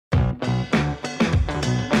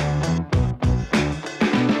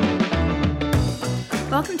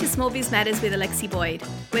Welcome to Small Biz Matters with Alexi Boyd.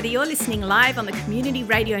 Whether you're listening live on the Community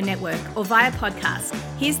Radio Network or via podcast,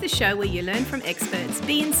 here's the show where you learn from experts,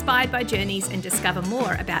 be inspired by journeys and discover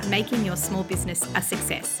more about making your small business a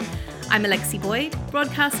success. I'm Alexi Boyd,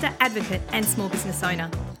 broadcaster, advocate and small business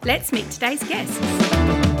owner. Let's meet today's guests.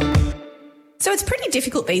 So it's pretty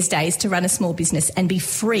difficult these days to run a small business and be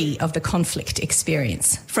free of the conflict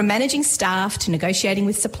experience. From managing staff to negotiating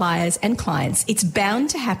with suppliers and clients, it's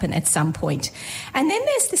bound to happen at some point. And then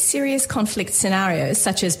there's the serious conflict scenarios,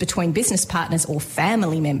 such as between business partners or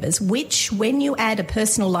family members, which, when you add a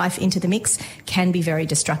personal life into the mix, can be very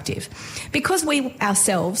destructive. Because we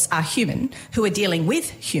ourselves are human, who are dealing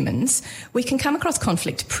with humans, we can come across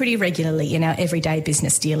conflict pretty regularly in our everyday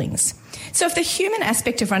business dealings. So if the human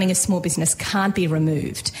aspect of running a small business can't be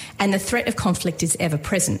removed and the threat of conflict is ever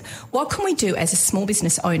present, what can we do as a small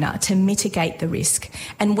business owner to mitigate the risk?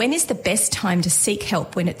 And when is the best time to seek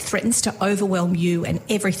help when it threatens to overwhelm you and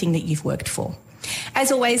everything that you've worked for?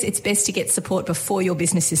 As always, it's best to get support before your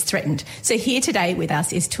business is threatened. So here today with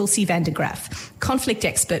us is Tulsi van der Graaff, conflict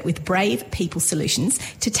expert with Brave People Solutions,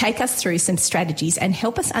 to take us through some strategies and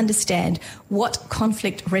help us understand what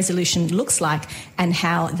conflict resolution looks like and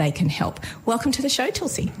how they can help. Welcome to the show,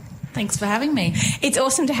 Tulsi. Thanks for having me. It's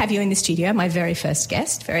awesome to have you in the studio, my very first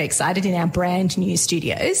guest. Very excited in our brand new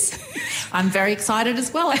studios. I'm very excited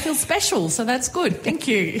as well. I feel special, so that's good. Thank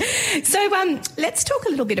you. So let's talk a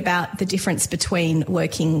little bit about the difference between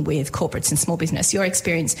working with corporates and small business. Your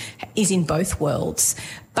experience is in both worlds,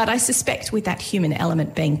 but I suspect with that human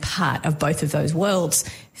element being part of both of those worlds,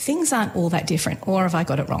 things aren't all that different, or have I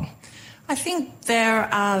got it wrong? I think there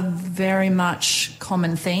are very much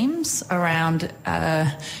common themes around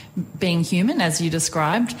being human, as you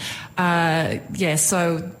described.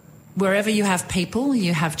 So wherever you have people,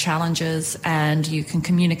 you have challenges, and you can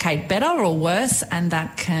communicate better or worse, and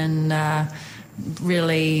that can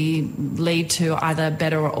really lead to either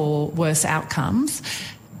better or worse outcomes.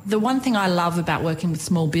 The one thing I love about working with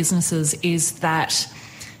small businesses is that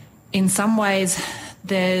in some ways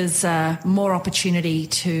there's more opportunity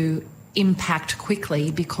to impact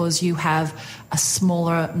quickly because you have a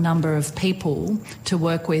smaller number of people to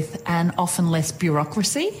work with and often less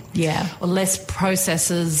bureaucracy, or less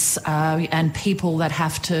processes and people that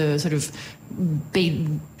have to sort of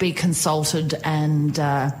be consulted and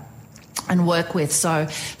work with. So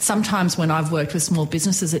sometimes when I've worked with small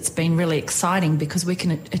businesses, it's been really exciting because we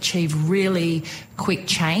can achieve really quick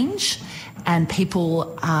change and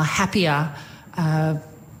people are happier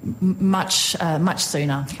much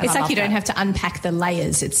sooner. It's like you don't have to unpack the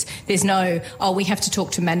layers. There's no, we have to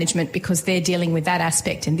talk to management because they're dealing with that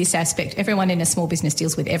aspect and this aspect. Everyone in a small business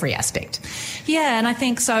deals with every aspect. Yeah, and I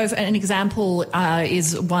think so. An example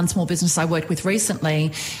is one small business I worked with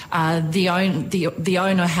recently. The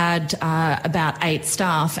owner had about 8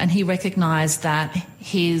 staff, and he recognised that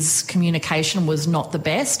his communication was not the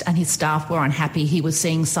best and his staff were unhappy. He was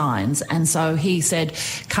seeing signs. And so he said,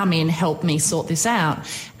 come in, help me sort this out.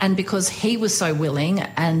 And because he was so willing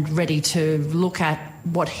and ready to look at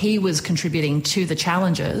what he was contributing to the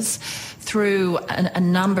challenges, through a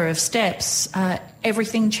number of steps,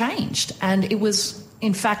 everything changed. And it was,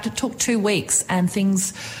 in fact, it took 2 weeks and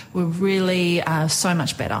things were really so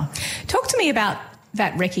much better. Talk to me about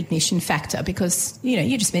that recognition factor, because,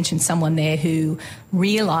 you just mentioned someone there who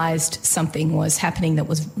realised something was happening that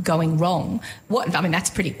was going wrong. That's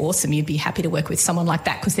pretty awesome. You'd be happy to work with someone like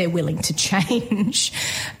that because they're willing to change.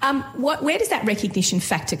 Where does that recognition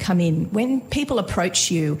factor come in? When people approach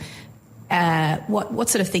you, what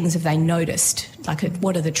sort of things have they noticed? Like,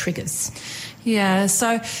 what are the triggers? Yeah,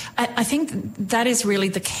 so I think that is really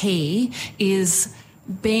the key, is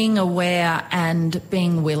being aware and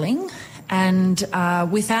being willing. And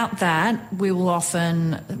without that, we'll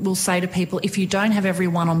say to people, if you don't have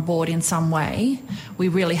everyone on board in some way, we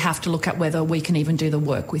really have to look at whether we can even do the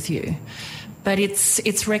work with you. But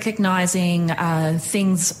it's recognising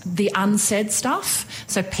things, the unsaid stuff.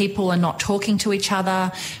 So people are not talking to each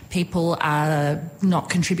other. People are not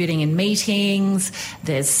contributing in meetings.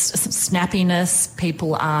 There's some snappiness.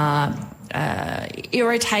 People are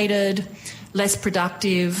irritated, less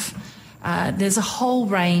productive. There's a whole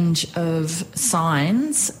range of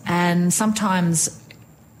signs, and sometimes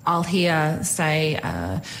I'll hear, say,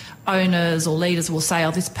 owners or leaders will say,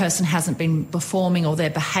 this person hasn't been performing or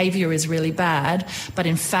their behaviour is really bad, but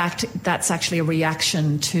in fact that's actually a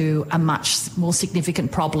reaction to a much more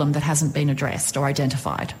significant problem that hasn't been addressed or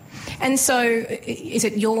identified. And so is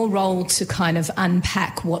it your role to kind of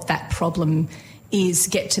unpack what that problem is,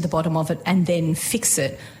 get to the bottom of it and then fix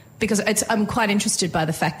it? Because I'm quite interested by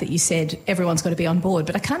the fact that you said everyone's got to be on board,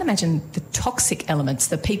 but I can't imagine the toxic elements,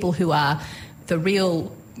 the people who are the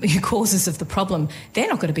real causes of the problem, they're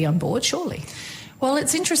not going to be on board, surely. Well,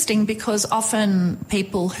 it's interesting because often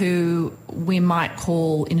people who we might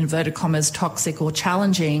call, in inverted commas, toxic or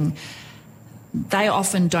challenging, they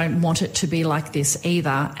often don't want it to be like this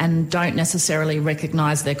either and don't necessarily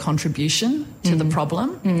recognise their contribution to the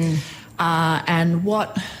problem. And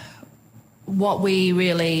what we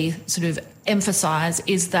really sort of emphasise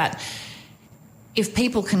is that if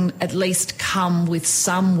people can at least come with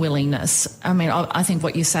some willingness, I mean, I think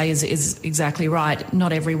what you say is exactly right.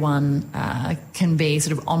 Not everyone can be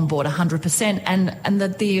sort of on board 100%, and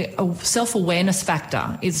that the self-awareness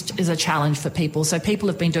factor is a challenge for people. So people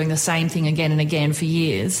have been doing the same thing again and again for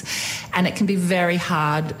years, and it can be very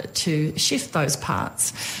hard to shift those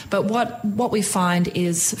parts. But what we find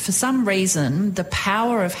is, for some reason, the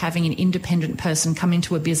power of having an independent person come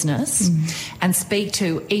into a business and speak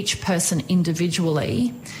to each person individually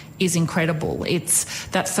is incredible. It's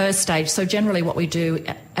that first stage. So generally what we do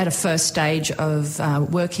at a first stage of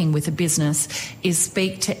working with a business is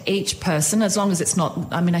speak to each person, as long as it's not,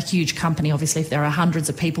 I mean, a huge company, obviously, if there are hundreds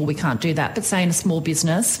of people, we can't do that. But say in a small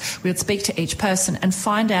business, we would speak to each person and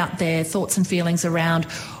find out their thoughts and feelings around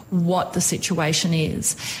what the situation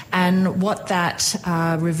is. And what that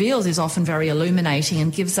reveals is often very illuminating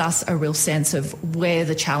and gives us a real sense of where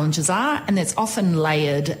the challenges are. And it's often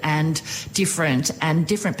layered and different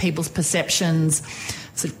people's perceptions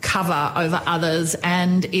sort of cover over others.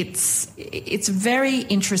 And it's very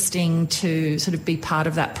interesting to sort of be part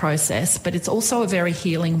of that process, but it's also a very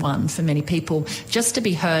healing one for many people, just to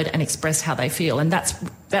be heard and express how they feel. And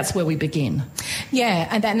that's where we begin. Yeah,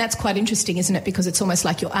 and that's quite interesting, isn't it? Because it's almost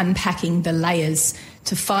like you're unpacking the layers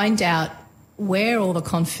to find out where all the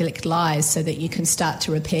conflict lies so that you can start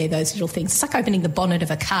to repair those little things. It's like opening the bonnet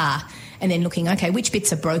of a car and then looking, okay, which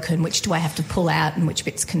bits are broken, which do I have to pull out, and which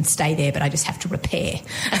bits can stay there but I just have to repair.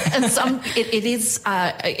 And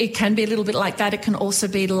it can be a little bit like that. It can also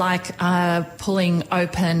be like pulling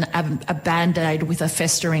open a Band-Aid with a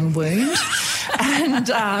festering wound. And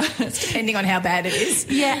depending on how bad it is.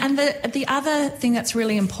 Yeah, and the other thing that's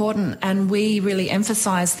really important, and we really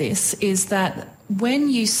emphasise this, is that when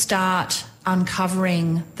you start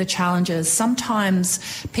uncovering the challenges, sometimes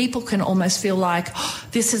people can almost feel like, oh,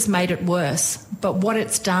 this has made it worse. But what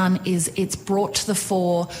it's done is it's brought to the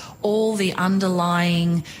fore all the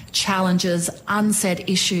underlying challenges, unsaid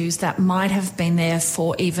issues that might have been there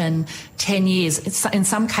for even 10 years. In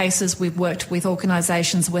some cases, we've worked with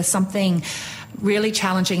organisations where something really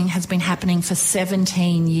challenging has been happening for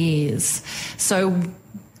 17 years. So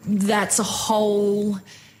that's a whole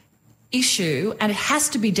issue, and it has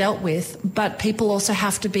to be dealt with, but people also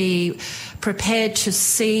have to be prepared to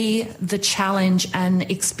see the challenge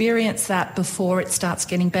and experience that before it starts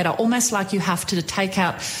getting better. Almost like you have to take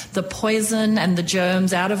out the poison and the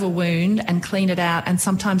germs out of a wound and clean it out, and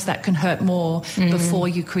sometimes that can hurt more before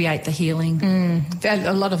you create the healing.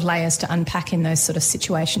 A lot of layers to unpack in those sort of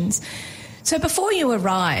situations. So before you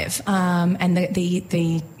arrive, and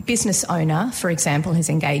the business owner, for example, has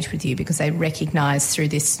engaged with you because they recognise through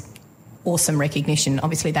this awesome recognition.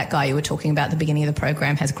 Obviously, that guy you were talking about at the beginning of the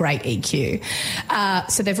program has great EQ.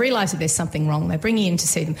 So they've realised that there's something wrong. They bring you in to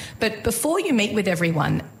see them. But before you meet with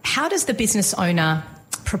everyone, how does the business owner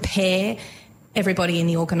prepare everybody in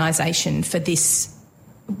the organisation for this,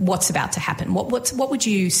 what's about to happen? What would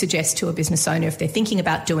you suggest to a business owner if they're thinking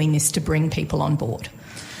about doing this to bring people on board?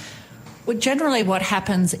 Well, generally what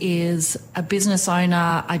happens is a business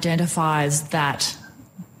owner identifies that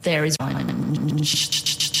there is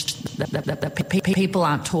that people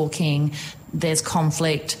aren't talking, there's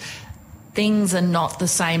conflict, things are not the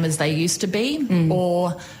same as they used to be,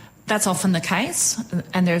 or that's often the case,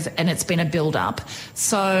 and it's been a build-up.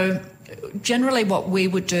 So generally what we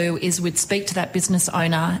would do is we'd speak to that business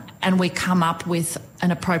owner and we come up with an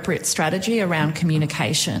appropriate strategy around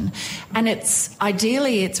communication. And it's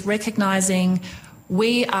recognising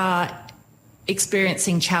we are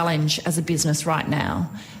experiencing challenge as a business right now.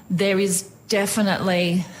 There is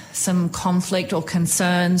definitely some conflict or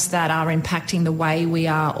concerns that are impacting the way we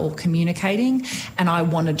are all communicating, and I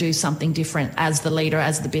want to do something different as the leader,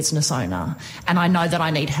 as the business owner, and I know that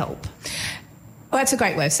I need help. Well, that's a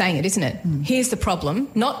great way of saying it, isn't it? Here's the problem,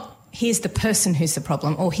 not here's the person who's the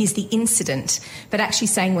problem or here's the incident, but actually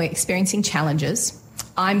saying we're experiencing challenges.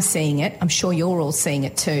 I'm seeing it. I'm sure you're all seeing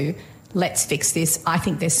it too. Let's fix this. I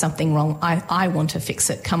think there's something wrong. I want to fix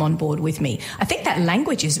it. Come on board with me. I think that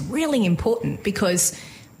language is really important, because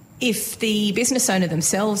if the business owner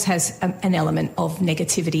themselves has an element of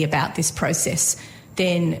negativity about this process,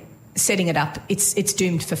 then setting it up, it's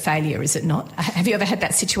doomed for failure, is it not? Have you ever had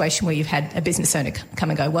that situation where you've had a business owner come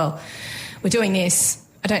and go, well, we're doing this,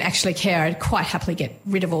 I don't actually care. I'd quite happily get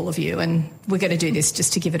rid of all of you and we're going to do this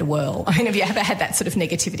just to give it a whirl. I mean, have you ever had that sort of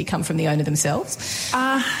negativity come from the owner themselves?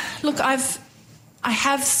 Look, I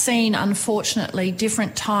have seen, unfortunately,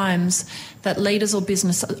 different times that leaders or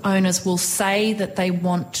business owners will say that they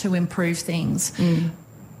want to improve things,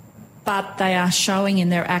 but they are showing in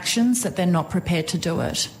their actions that they're not prepared to do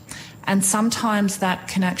it. And sometimes that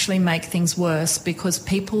can actually make things worse because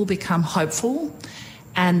people become hopeful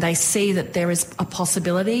and they see that there is a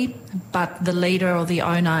possibility, but the leader or the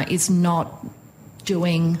owner is not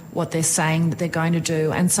doing what they're saying that they're going to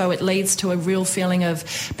do. And so it leads to a real feeling of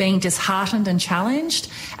being disheartened and challenged,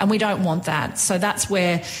 and we don't want that. So that's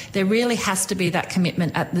where there really has to be that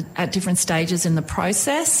commitment at different stages in the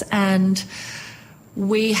process, and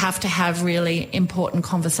we have to have really important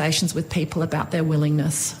conversations with people about their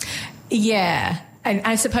willingness. Yeah, and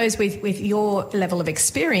I suppose with your level of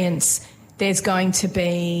experience, there's going to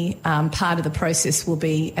be part of the process will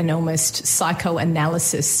be an almost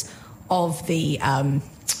psychoanalysis of the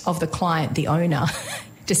client, the owner,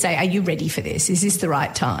 to say, are you ready for this? Is this the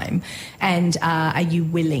right time? And are you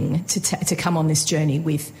willing to come on this journey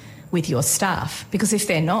with your staff? Because if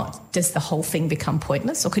they're not, does the whole thing become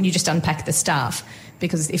pointless? Or can you just unpack the staff?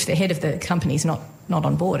 Because if the head of the company is not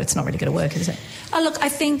on board, it's not really going to work, is it? Look, I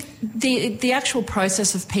think the actual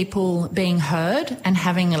process of people being heard and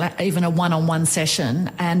having even a one-on-one session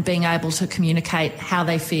and being able to communicate how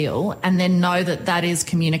they feel and then know that that is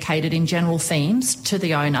communicated in general themes to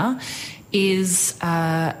the owner is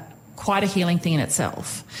quite a healing thing in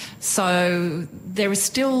itself. So there is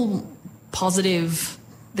still positive...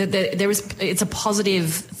 It's a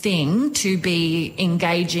positive thing to be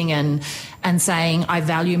engaging and saying, I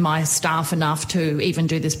value my staff enough to even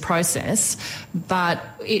do this process. But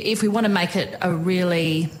if we want to make it a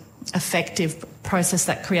really effective process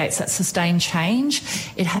that creates that sustained change,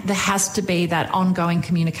 there has to be that ongoing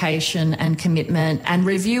communication and commitment and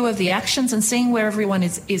review of the actions and seeing where everyone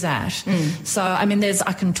is at. So, I mean,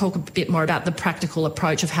 I can talk a bit more about the practical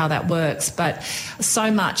approach of how that works, but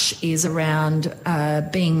so much is around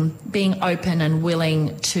being open and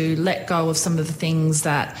willing to let go of some of the things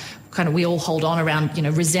that kind of we all hold on around,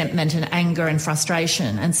 resentment and anger and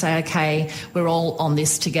frustration, and say, okay, we're all on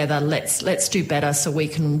this together. Let's do better so we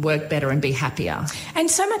can work better and be happier. And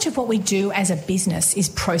so much of what we do as a business is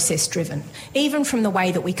process driven, even from the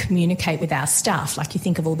way that we communicate with our staff. Like you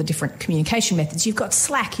think of all the different communication methods. You've got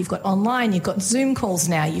Slack, you've got online, you've got Zoom calls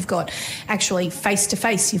now, you've got actually face to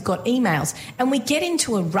face, you've got emails, and we get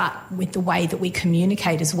into a rut with the way that we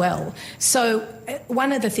communicate as well. So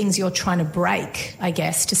one of the things you're trying to break, I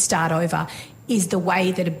guess, to start over is the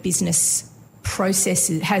way that a business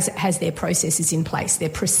has their processes in place, their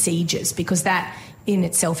procedures, because that in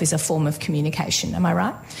itself is a form of communication. Am I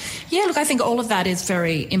right? Yeah, look, I think all of that is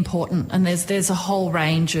very important, and there's a whole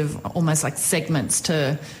range of almost like segments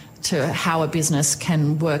to how a business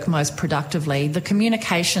can work most productively. The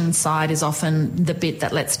communication side is often the bit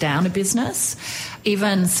that lets down a business.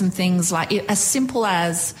 Even some things like as simple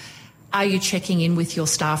as, are you checking in with your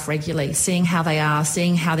staff regularly, seeing how they are,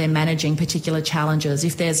 seeing how they're managing particular challenges?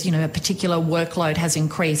 If there's, a particular workload has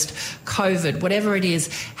increased, COVID, whatever it is,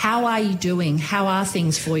 how are you doing? How are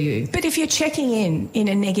things for you? But if you're checking in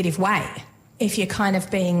a negative way, if you're kind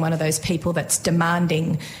of being one of those people that's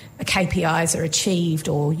demanding KPIs are achieved,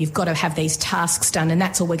 or you've got to have these tasks done, and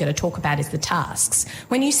that's all we're going to talk about is the tasks.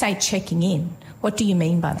 When you say checking in, what do you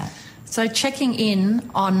mean by that? So checking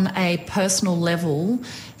in on a personal level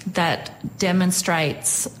that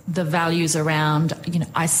demonstrates the values around,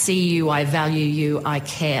 I see you, I value you, I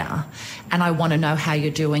care, and I want to know how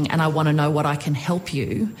you're doing, and I want to know what I can help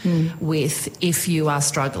you with if you are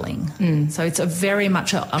struggling. So it's very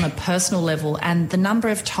much on a personal level, and the number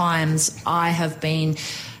of times I have been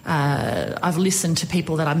I've listened to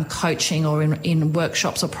people that I'm coaching or in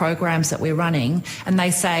workshops or programs that we're running, and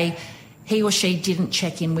they say, he or she didn't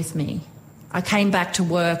check in with me. I came back to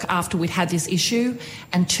work after we'd had this issue,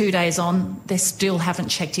 and 2 days on, they still haven't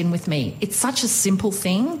checked in with me. It's such a simple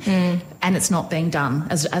thing, and it's not being done,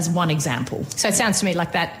 as one example. So it sounds to me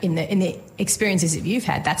like that in the experiences that you've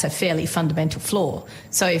had, that's a fairly fundamental flaw.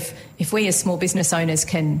 So if we as small business owners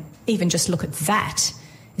can even just look at that,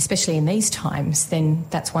 especially in these times, then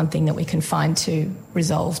that's one thing that we can find to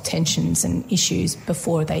resolve tensions and issues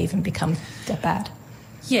before they even become that bad.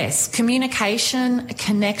 Yes, communication,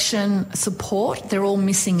 connection, support, they're all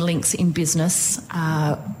missing links in business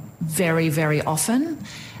very, very often.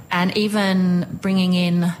 And even bringing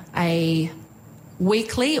in a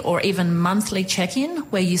weekly or even monthly check-in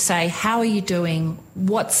where you say, how are you doing?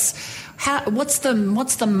 What's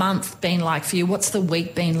the month been like for you? What's the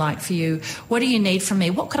week been like for you? What do you need from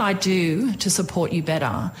me? What could I do to support you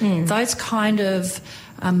better? Those kind of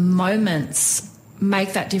moments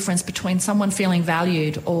make that difference between someone feeling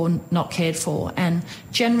valued or not cared for. And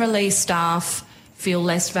generally staff feel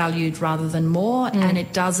less valued rather than more, and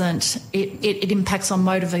it impacts on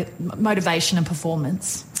motivation and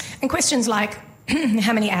performance. And questions like,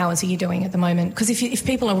 how many hours are you doing at the moment? Because if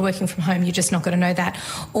people are working from home, you're just not going to know that.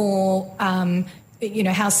 Or,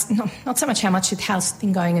 not so much how much how's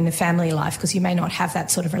thing going in the family life, because you may not have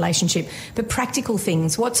that sort of relationship. But practical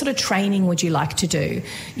things, what sort of training would you like to do?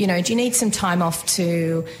 Do you need some time off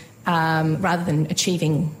to, rather than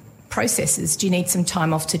achieving processes, do you need some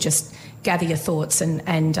time off to just gather your thoughts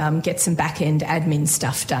and get some back-end admin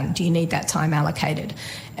stuff done? Do you need that time allocated?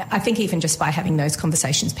 I think even just by having those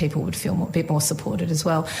conversations, people would feel a bit more supported as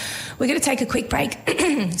well. We're going to take a quick break.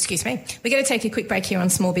 Excuse me. We're going to take a quick break here on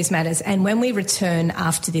Small Biz Matters, and when we return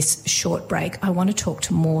after this short break, I want to talk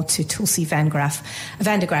to Tulsi van der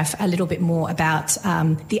Graaff a little bit more about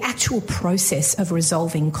the actual process of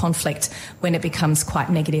resolving conflict when it becomes quite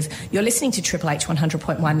negative. You're listening to Triple H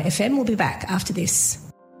 100.1 FM. We'll be back after this.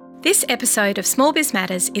 This episode of Small Biz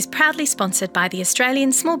Matters is proudly sponsored by the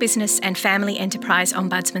Australian Small Business and Family Enterprise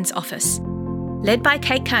Ombudsman's Office. Led by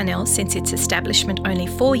Kate Carnell since its establishment only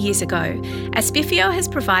 4 years ago, Aspifio has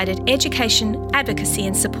provided education, advocacy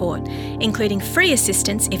and support, including free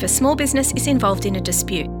assistance if a small business is involved in a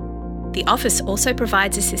dispute. The office also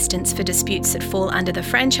provides assistance for disputes that fall under the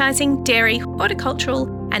franchising, dairy,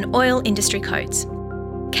 horticultural and oil industry codes.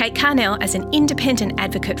 Kate Carnell, as an independent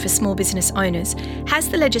advocate for small business owners, has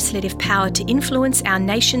the legislative power to influence our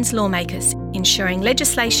nation's lawmakers, ensuring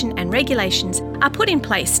legislation and regulations are put in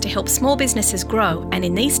place to help small businesses grow and,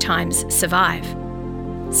 in these times, survive.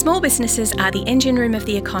 Small businesses are the engine room of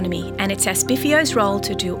the economy, and it's Aspifio's role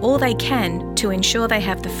to do all they can to ensure they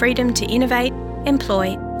have the freedom to innovate,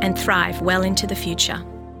 employ and thrive well into the future.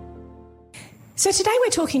 So today we're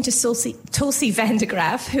talking to Tulsi van der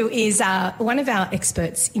Graaff, who is one of our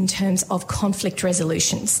experts in terms of conflict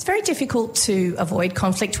resolution. It's very difficult to avoid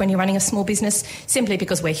conflict when you're running a small business, simply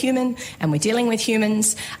because we're human and we're dealing with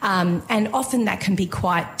humans, and often that can be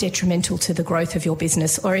quite detrimental to the growth of your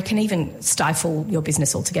business, or it can even stifle your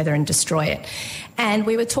business altogether and destroy it. And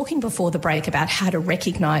we were talking before the break about how to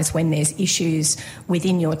recognise when there's issues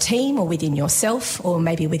within your team or within yourself, or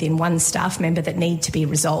maybe within one staff member, that need to be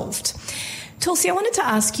resolved. Tulsi, I wanted to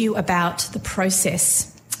ask you about the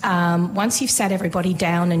process. Once you've sat everybody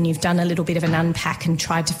down and you've done a little bit of an unpack and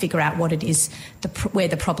tried to figure out what it is, where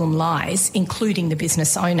the problem lies, including the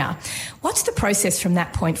business owner, what's the process from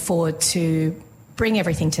that point forward to bring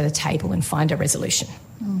everything to the table and find a resolution?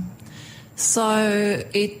 So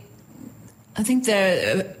I think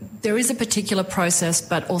there is a particular process,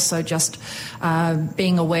 but also just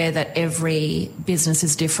being aware that every business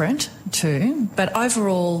is different too. But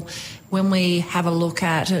overall, when we have a look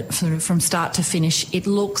at it from start to finish, it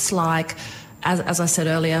looks like, as I said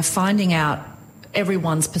earlier, finding out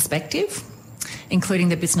everyone's perspective, including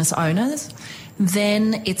the business owners.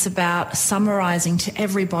 Then it's about summarising to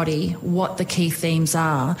everybody what the key themes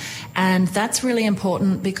are. And that's really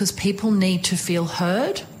important because people need to feel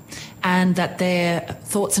heard and that their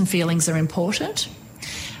thoughts and feelings are important.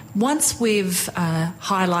 Once we've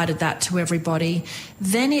highlighted that to everybody,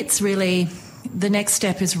 then it's really the next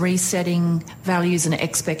step is resetting values and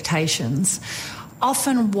expectations.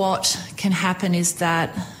 Often what can happen is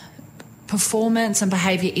that performance and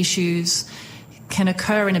behaviour issues can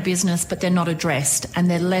occur in a business, but they're not addressed and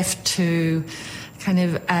they're left to kind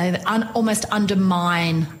of almost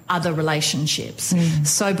undermine other relationships.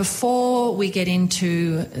 So before we get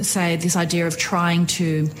into, say, this idea of trying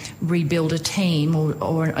to rebuild a team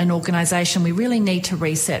or an organisation, we really need to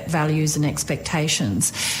reset values and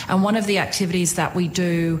expectations. And one of the activities that we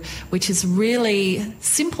do, which is really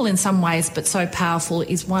simple in some ways but so powerful,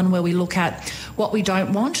 is one where we look at what we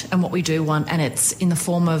don't want and what we do want, and it's in the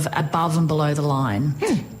form of above and below the line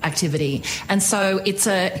activity. And so it's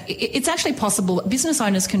actually possible. Business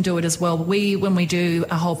owners can do it as well. When we do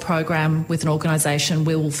a whole program with an organisation,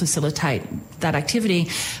 we will facilitate that activity.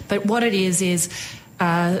 But what it is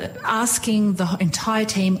asking the entire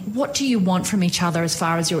team, what do you want from each other as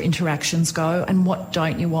far as your interactions go, and what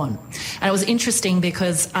don't you want? And it was interesting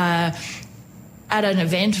because at an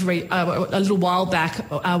event a little while back,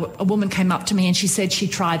 a woman came up to me and she said she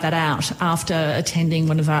tried that out after attending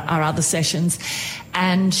one of our other sessions,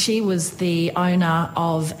 and she was the owner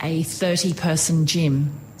of a 30-person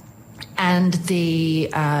gym. And the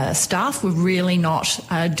staff were really not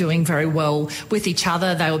doing very well with each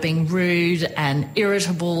other. They were being rude and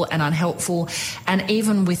irritable and unhelpful. And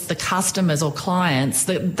even with the customers or clients,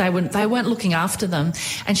 they weren't looking after them.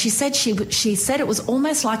 And she said it was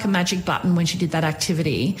almost like a magic button when she did that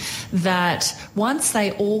activity, that once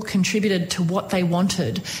they all contributed to what they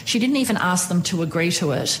wanted, she didn't even ask them to agree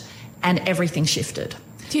to it, and everything shifted.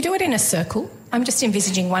 Do you do it in a circle? I'm just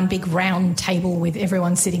envisaging one big round table with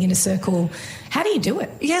everyone sitting in a circle. How do you do it?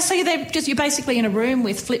 Yeah, so you're basically in a room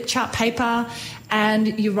with flip chart paper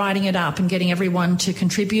and you're writing it up and getting everyone to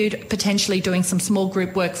contribute, potentially doing some small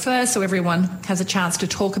group work first so everyone has a chance to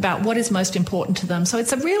talk about what is most important to them. So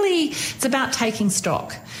it's about taking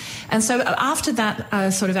stock. And so after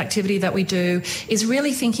that sort of activity that we do is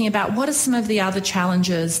really thinking about what are some of the other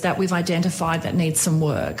challenges that we've identified that need some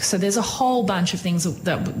work. So there's a whole bunch of things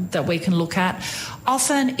that we can look at.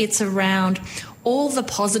 Often it's around all the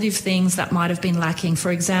positive things that might have been lacking.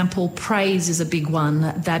 For example, praise is a big one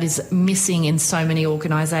that is missing in so many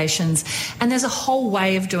organisations. And there's a whole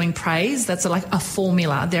way of doing praise that's like a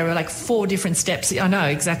formula. There are like 4 different steps. I know,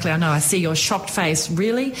 exactly. I know. I see your shocked face.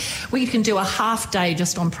 Really? We can do a half day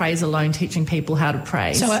just on praise alone, teaching people how to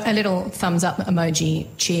praise. So a little thumbs up emoji,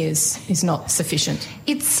 cheers, is not sufficient.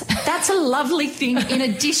 That's a lovely thing in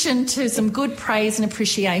addition to some good praise and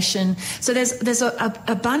appreciation. So there's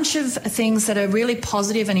a bunch of things that are really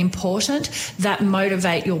positive and important that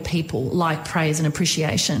motivate your people, like praise and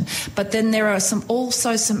appreciation. But then there are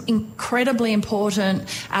also some incredibly important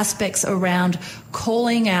aspects around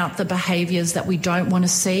calling out the behaviours that we don't want to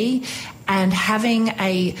see and having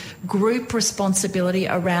a group responsibility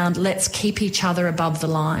around let's keep each other above the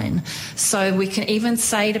line. So we can even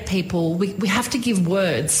say to people, we have to give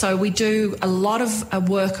words. So we do a lot of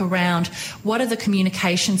work around what are the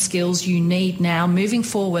communication skills you need now moving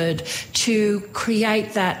forward to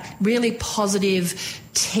create that really positive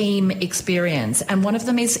team experience. And one of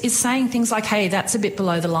them is saying things like, hey, that's a bit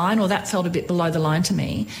below the line, or that felt a bit below the line to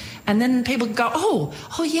me. And then people go,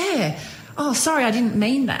 oh yeah. Oh, sorry, I didn't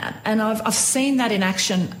mean that. And I've seen that in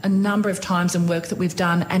action a number of times in work that we've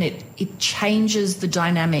done, and it changes the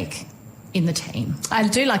dynamic in the team. I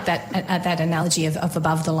do like that analogy of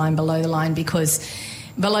above the line, below the line, because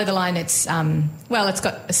below the line it's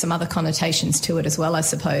got some other connotations to it as well, I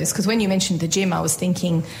suppose. Because when you mentioned the gym, I was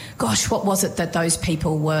thinking, gosh, what was it that those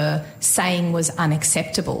people were saying was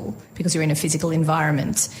unacceptable because you're in a physical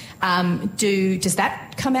environment? Does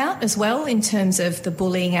that come out as well in terms of the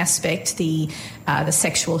bullying aspect, the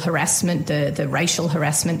sexual harassment, the racial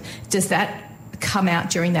harassment? Does that come out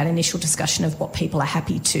during that initial discussion of what people are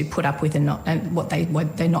happy to put up with and what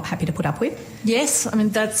they're not happy to put up with? Yes, I mean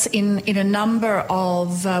that's in a number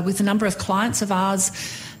of with a number of clients of ours,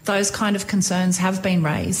 those kind of concerns have been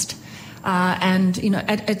raised, and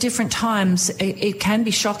at different times it can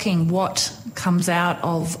be shocking what comes out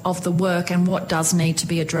of the work and what does need to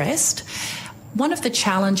be addressed. One of the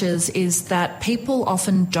challenges is that people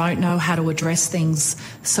often don't know how to address things,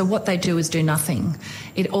 so what they do is do nothing.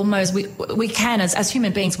 We can, as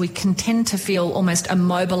human beings, we can tend to feel almost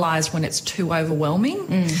immobilised when it's too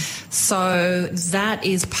overwhelming. So that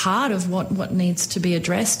is part of what needs to be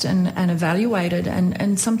addressed and evaluated,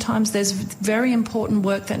 and sometimes there's very important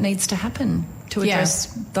work that needs to happen to address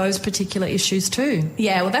those particular issues too.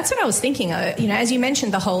 Yeah, well, that's what I was thinking. As you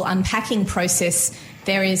mentioned, the whole unpacking process,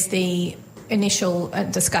 there is the initial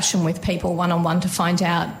discussion with people one-on-one to find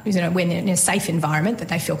out, when in a safe environment that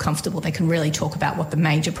they feel comfortable, they can really talk about what the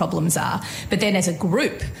major problems are. But then as a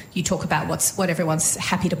group, you talk about what everyone's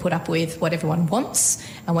happy to put up with, what everyone wants,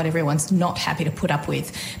 and what everyone's not happy to put up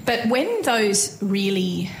with. But when those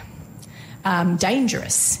really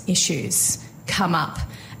dangerous issues come up,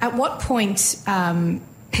 at what point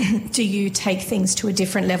do you take things to a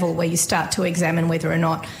different level where you start to examine whether or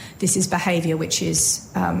not this is behaviour which is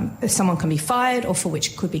someone can be fired or for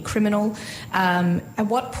which could be criminal? At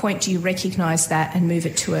what point do you recognise that and move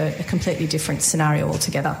it to a completely different scenario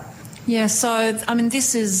altogether? Yeah, so,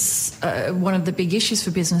 this is one of the big issues for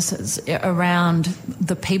businesses around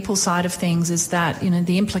the people side of things is that,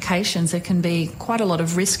 the implications, there can be quite a lot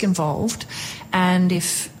of risk involved. And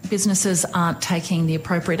if businesses aren't taking the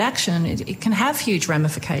appropriate action, it can have huge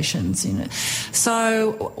ramifications.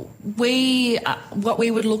 So what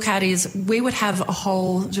we would look at is we would have a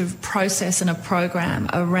whole sort of process and a program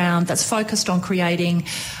around that's focused on creating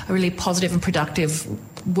a really positive and productive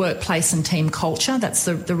workplace and team culture. That's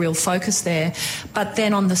the real focus there. But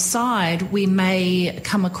then on the side, we may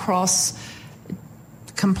come across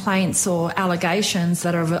complaints or allegations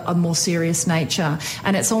that are of a more serious nature.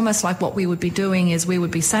 And it's almost like what we would be doing is we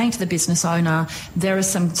would be saying to the business owner, there are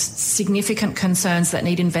some significant concerns that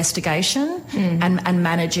need investigation and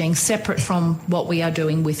managing separate from what we are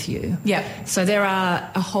doing with you. Yeah. So there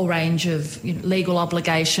are a whole range of legal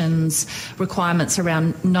obligations, requirements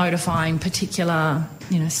around notifying particular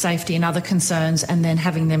safety and other concerns, and then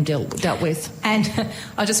having them dealt with. And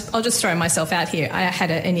I'll just throw myself out here. I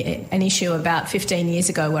had an issue about 15 years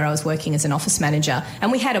ago where I was working as an office manager,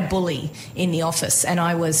 and we had a bully in the office, and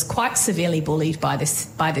I was quite severely bullied by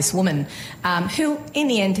this woman who, in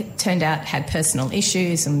the end, turned out had personal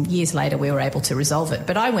issues, and years later we were able to resolve it.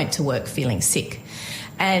 But I went to work feeling sick.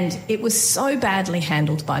 And it was so badly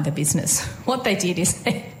handled by the business. What they did is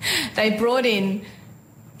they brought in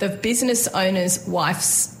the business owner's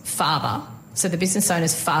wife's father, so the business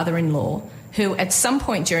owner's father-in-law, who at some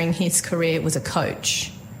point during his career was a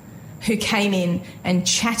coach, who came in and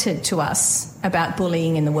chatted to us about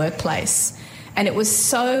bullying in the workplace. And it was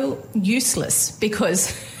so useless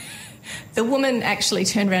because the woman actually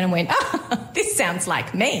turned around and went, this sounds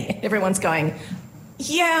like me. Everyone's going,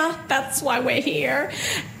 yeah, that's why we're here.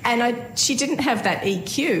 And she didn't have that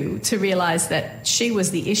EQ to realise that she was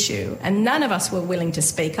the issue, and none of us were willing to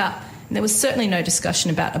speak up. And there was certainly no discussion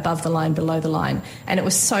about above the line, below the line, and it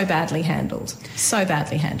was so badly handled, so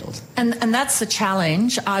badly handled. And that's the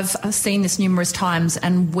challenge. I've seen this numerous times,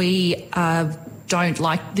 and we don't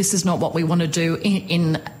like, this is not what we want to do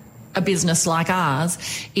in a business like ours,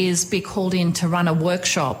 is be called in to run a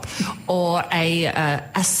workshop or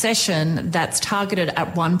a session that's targeted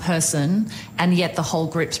at one person, and yet the whole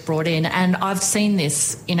group's brought in. And I've seen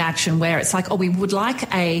this in action where it's like, we would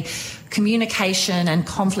like a communication and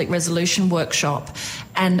conflict resolution workshop,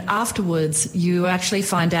 and afterwards you actually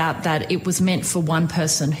find out that it was meant for one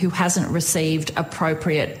person who hasn't received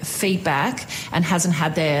appropriate feedback and hasn't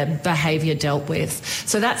had their behaviour dealt with.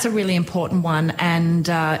 So that's a really important one, and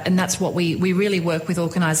that's what we really work with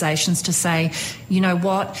organisations to say, you know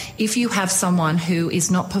what, if you have someone who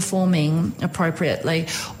is not performing appropriately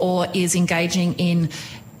or is engaging in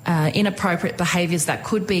inappropriate behaviours that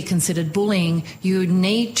could be considered bullying, you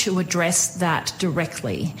need to address that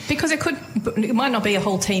directly. Because it might not be a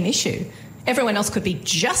whole team issue. Everyone else could be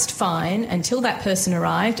just fine until that person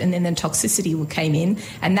arrived, and then the toxicity came in,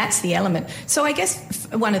 and that's the element. So I guess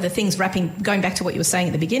one of the things, going back to what you were saying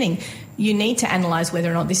at the beginning, you need to analyse whether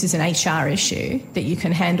or not this is an HR issue that you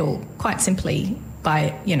can handle quite simply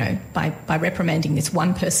by reprimanding this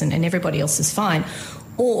one person and everybody else is fine.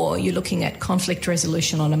 Or you're looking at conflict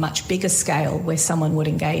resolution on a much bigger scale where someone would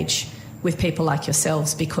engage with people like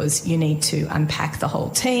yourselves because you need to unpack the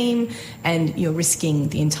whole team and you're risking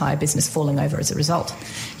the entire business falling over as a result.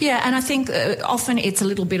 Yeah, and I think often it's a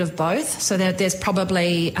little bit of both. So there's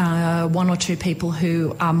probably one or two people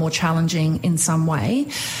who are more challenging in some way.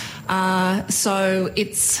 So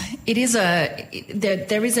there is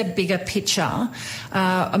a bigger picture.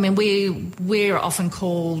 I mean, we're often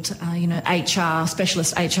called, HR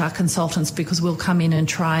specialist HR consultants because we'll come in and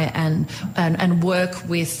try and work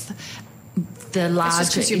with the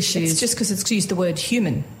larger issues. It's just because it's used the word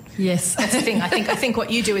human. Yes, that's the thing. I think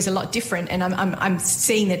what you do is a lot different, and I'm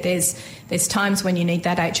seeing that there's times when you need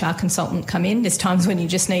that HR consultant come in. There's times when you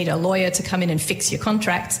just need a lawyer to come in and fix your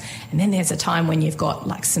contracts, and then there's a time when you've got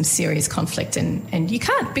like some serious conflict, and you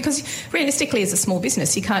can't, because realistically, as a small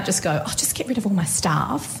business, you can't just go, just get rid of all my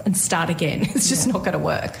staff and start again. It's just not going to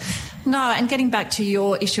work. No, and getting back to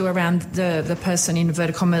your issue around the person in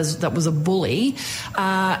inverted commas that was a bully,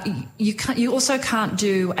 you also can't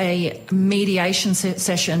do a mediation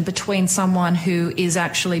session between someone who is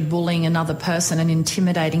actually bullying another person and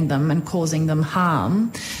intimidating them and causing them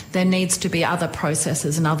harm. There needs to be other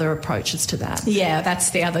processes and other approaches to that. Yeah, that's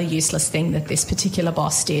the other useless thing that this particular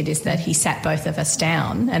boss did, is that he sat both of us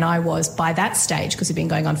down, and I was, by that stage, because it had been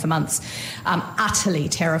going on for months, utterly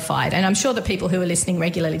terrified. And I'm sure that people who are listening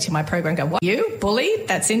regularly to my program go, what, you bullied?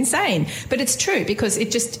 That's insane. But it's true, because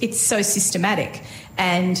it's so systematic.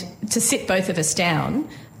 And to sit both of us down,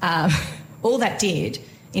 all that did,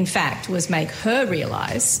 in fact, was make her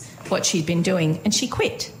realise what she'd been doing, and she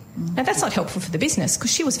quit. Now, that's not helpful for the business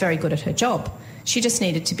because she was very good at her job. She just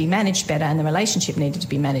needed to be managed better, and the relationship needed to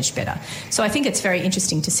be managed better. So I think it's very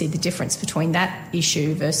interesting to see the difference between that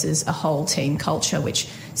issue versus a whole team culture, which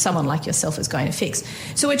someone like yourself is going to fix.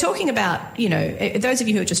 So we're talking about, those of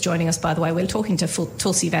you who are just joining us, by the way, we're talking to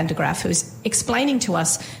Tulsi van der Graaff, who's explaining to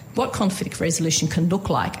us what conflict resolution can look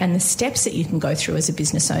like and the steps that you can go through as a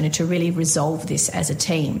business owner to really resolve this as a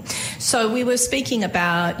team. So we were speaking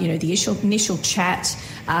about, the initial chat,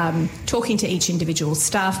 talking to each individual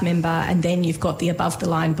staff member, and then you've got the above the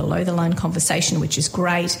line, below the line conversation, which is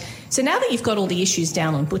great. So now that you've got all the issues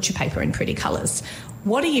down on butcher paper in pretty colours,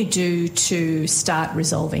 what do you do to start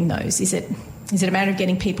resolving those? Is it a matter of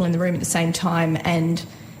getting people in the room at the same time and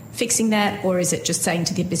fixing that, or is it just saying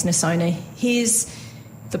to the business owner, here's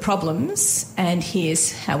the problems and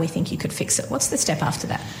here's how we think you could fix it? What's the step after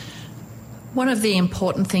that? One of the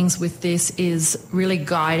important things with this is really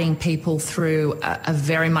guiding people through a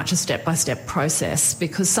very much a step-by-step process,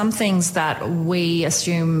 because some things that we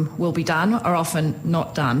assume will be done are often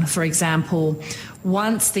not done. For example,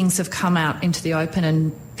 once things have come out into the open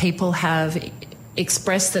and people have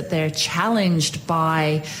expressed that they're challenged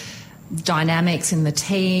by dynamics in the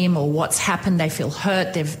team or what's happened, they feel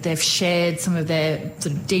hurt, they've shared some of their sort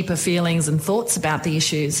of deeper feelings and thoughts about the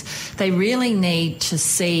issues, they really need to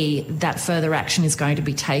see that further action is going to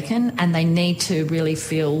be taken, and they need to really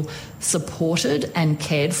feel supported and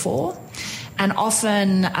cared for. And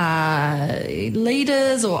often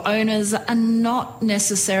leaders or owners are not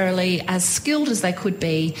necessarily as skilled as they could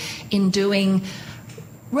be in doing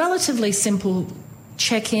relatively simple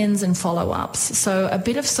check-ins and follow-ups. So a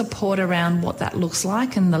bit of support around what that looks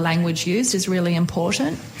like and the language used is really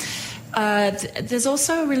important. There's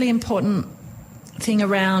also a really important thing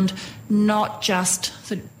around not just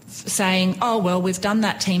sort of saying, oh, well, we've done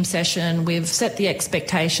that team session, we've set the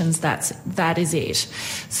expectations, that is it.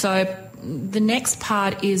 So the next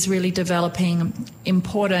part is really developing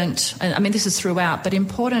important, I mean, this is throughout, but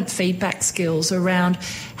important feedback skills around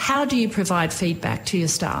how do you provide feedback to your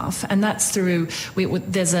staff? And that's through,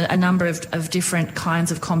 there's a number of different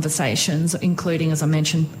kinds of conversations, including, as I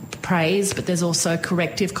mentioned, praise, but there's also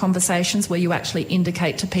corrective conversations where you actually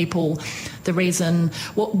indicate to people the reason,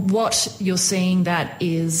 what you're seeing that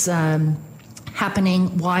is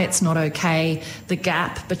happening, why it's not okay, the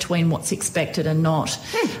gap between what's expected and not,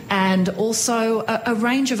 and also a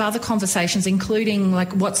range of other conversations, including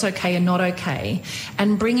like what's okay and not okay,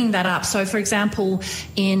 and bringing that up. So, for example,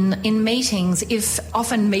 in meetings, if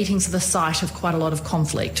often meetings are the site of quite a lot of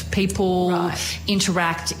conflict, people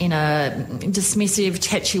interact in a dismissive,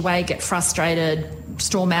 tetchy way, get frustrated,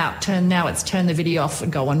 storm out, turn the video off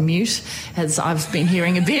and go on mute, as I've been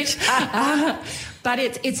hearing a bit. But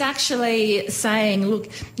it's actually saying, look,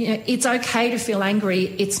 it's okay to feel angry.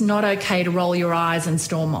 It's not okay to roll your eyes and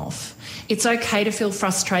storm off. It's okay to feel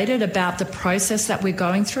frustrated about the process that we're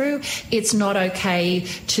going through. It's not okay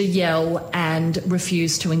to yell and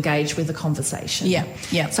refuse to engage with the conversation.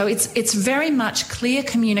 Yeah. So it's very much clear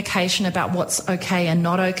communication about what's okay and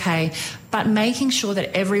not okay, but making sure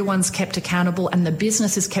that everyone's kept accountable and the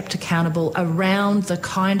business is kept accountable around the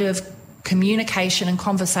kind of communication and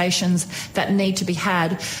conversations that need to be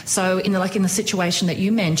had. So in the situation that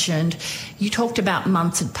you mentioned, you talked about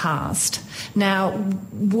months had passed. Now,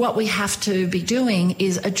 what we have to be doing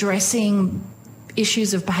is addressing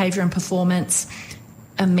issues of behaviour and performance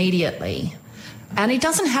immediately. And it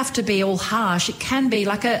doesn't have to be all harsh. It can be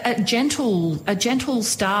like a gentle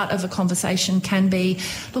start of a conversation can be,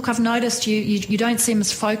 look, I've noticed you don't seem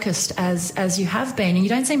as focused as you have been, and you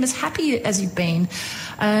don't seem as happy as you've been.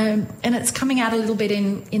 And it's coming out a little bit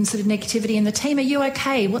in sort of negativity in the team. Are you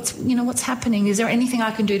okay? What's happening? Is there anything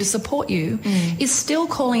I can do to support you? Is still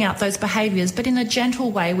calling out those behaviours, but in a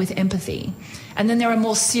gentle way with empathy. And then there are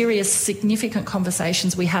more serious, significant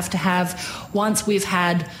conversations we have to have once we've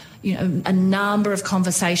had a number of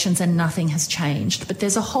conversations and nothing has changed. But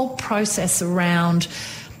there's a whole process around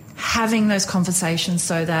having those conversations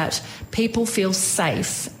so that people feel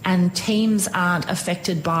safe and teams aren't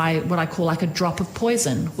affected by what I call like a drop of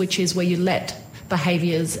poison, which is where you let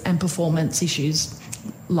behaviours and performance issues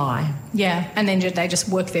lie. Yeah, and then they just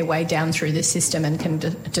work their way down through the system and can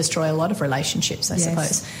destroy a lot of relationships, I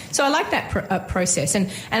suppose. So I like that process,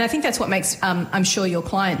 and I think that's what makes, I'm sure, your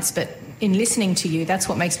clients, but in listening to you, that's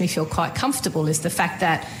what makes me feel quite comfortable, is the fact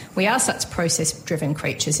that we are such process-driven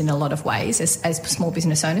creatures in a lot of ways as small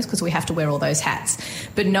business owners, because we have to wear all those hats.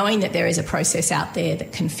 But knowing that there is a process out there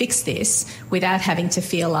that can fix this without having to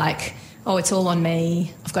feel like, oh, it's all on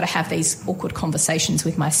me, I've got to have these awkward conversations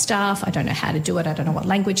with my staff, I don't know how to do it, I don't know what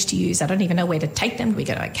language to use, I don't even know where to take them. Do we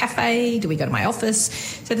go to a cafe? Do we go to my office?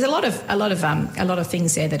 So there's a lot of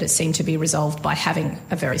things there that seem to be resolved by having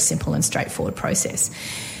a very simple and straightforward process.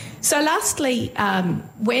 So lastly,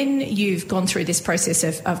 when you've gone through this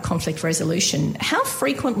process of conflict resolution, how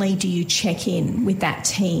frequently do you check in with that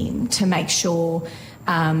team to make sure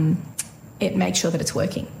that it's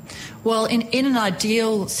working? Well, in an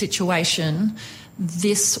ideal situation,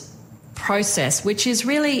 this process, which is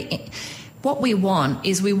really what we want,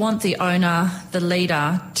 is we want the owner, the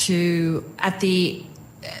leader, to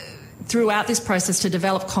throughout this process to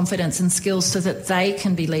develop confidence and skills so that they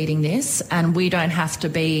can be leading this and we don't have to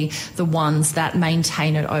be the ones that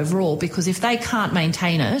maintain it overall, because if they can't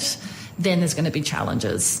maintain it, then there's going to be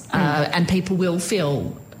challenges and people will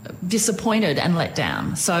feel disappointed and let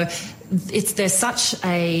down. So there's such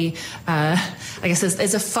a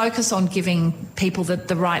there's a focus on giving people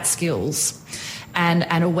the right skills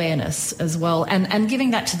and awareness as well, and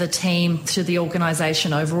giving that to the team, to the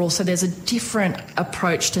organisation overall. So there's a different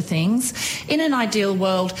approach to things. In an ideal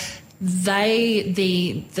world,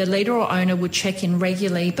 the leader or owner would check in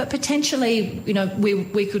regularly, but potentially,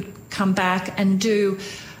 we could come back and do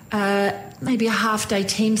maybe a half-day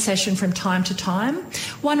team session from time to time.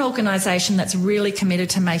 One organisation that's really committed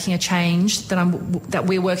to making a change that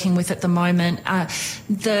we're working with at the moment,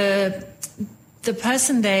 the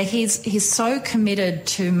person there, he's so committed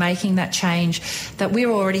to making that change that we're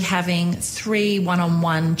already having 3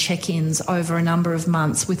 one-on-one check-ins over a number of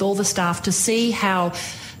months with all the staff to see how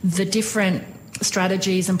the different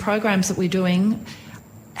strategies and programs that we're doing,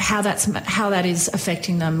 how that is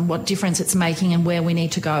affecting them, what difference it's making and where we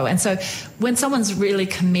need to go. And so when someone's really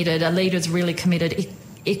committed, a leader's really committed,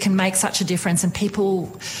 it can make such a difference, and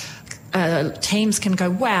teams can go,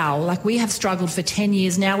 wow, like we have struggled for 10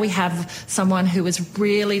 years. Now we have someone who is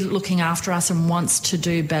really looking after us and wants to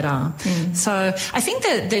do better. So I think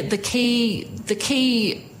that the key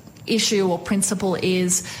issue or principle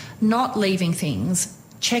is not leaving things,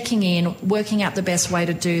 checking in, working out the best way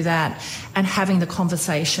to do that, and having the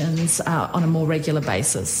conversations on a more regular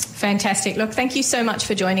basis. Fantastic. Look, thank you so much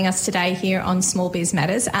for joining us today here on Small Biz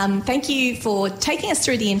Matters. Thank you for taking us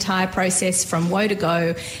through the entire process from woe to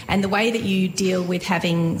go, and the way that you deal with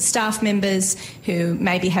having staff members who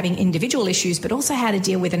may be having individual issues, but also how to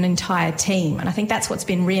deal with an entire team. And I think that's what's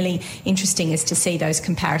been really interesting, is to see those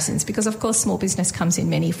comparisons, because of course small business comes in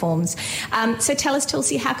many forms. So tell us,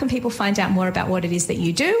 Tulsi, how can people find out more about what it is that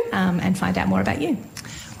you do and find out more about you?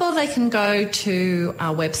 Well, they can go to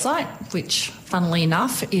our website, which, funnily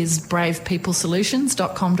enough, is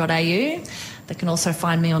bravepeoplesolutions.com.au. They can also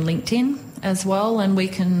find me on LinkedIn as well, and we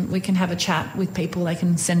can have a chat with people. They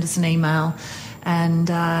can send us an email. And,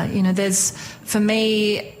 for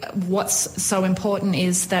me, what's so important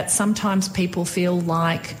is that sometimes people feel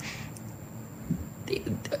like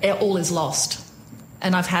all is lost.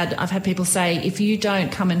 And I've had people say, if you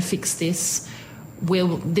don't come and fix this, we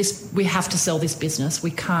have to sell this business.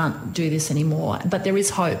 We can't do this anymore. But there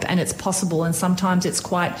is hope, and it's possible, and sometimes it's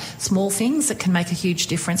quite small things that can make a huge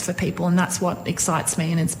difference for people, and that's what excites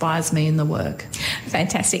me and inspires me in the work.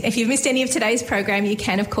 Fantastic. If you've missed any of today's program, you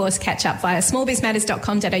can, of course, catch up via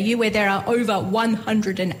smallbizmatters.com.au, where there are over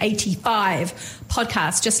 185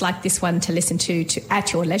 podcasts just like this one to listen to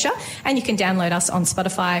at your leisure. And you can download us on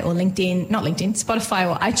Spotify or Spotify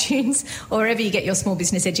or iTunes, or wherever you get your small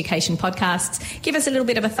business education podcasts. Give us a little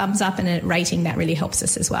bit of a thumbs up and a rating. That really helps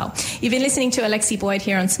us as well. You've been listening to Alexi Boyd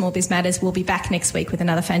here on Small Biz Matters. We'll be back next week with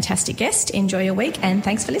another fantastic guest. Enjoy your week, and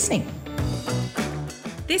thanks for listening.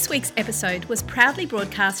 This week's episode was proudly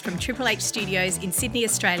broadcast from Triple H Studios in Sydney,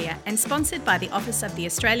 Australia, and sponsored by the Office of the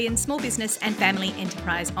Australian Small Business and Family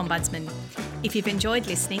Enterprise Ombudsman. If you've enjoyed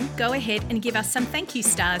listening, go ahead and give us some thank you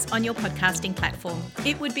stars on your podcasting platform.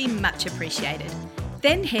 It would be much appreciated.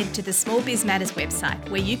 Then head to the Small Biz Matters website,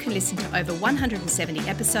 where you can listen to over 170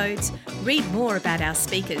 episodes, read more about our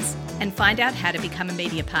speakers, and find out how to become a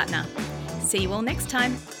media partner. See you all next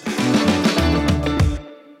time.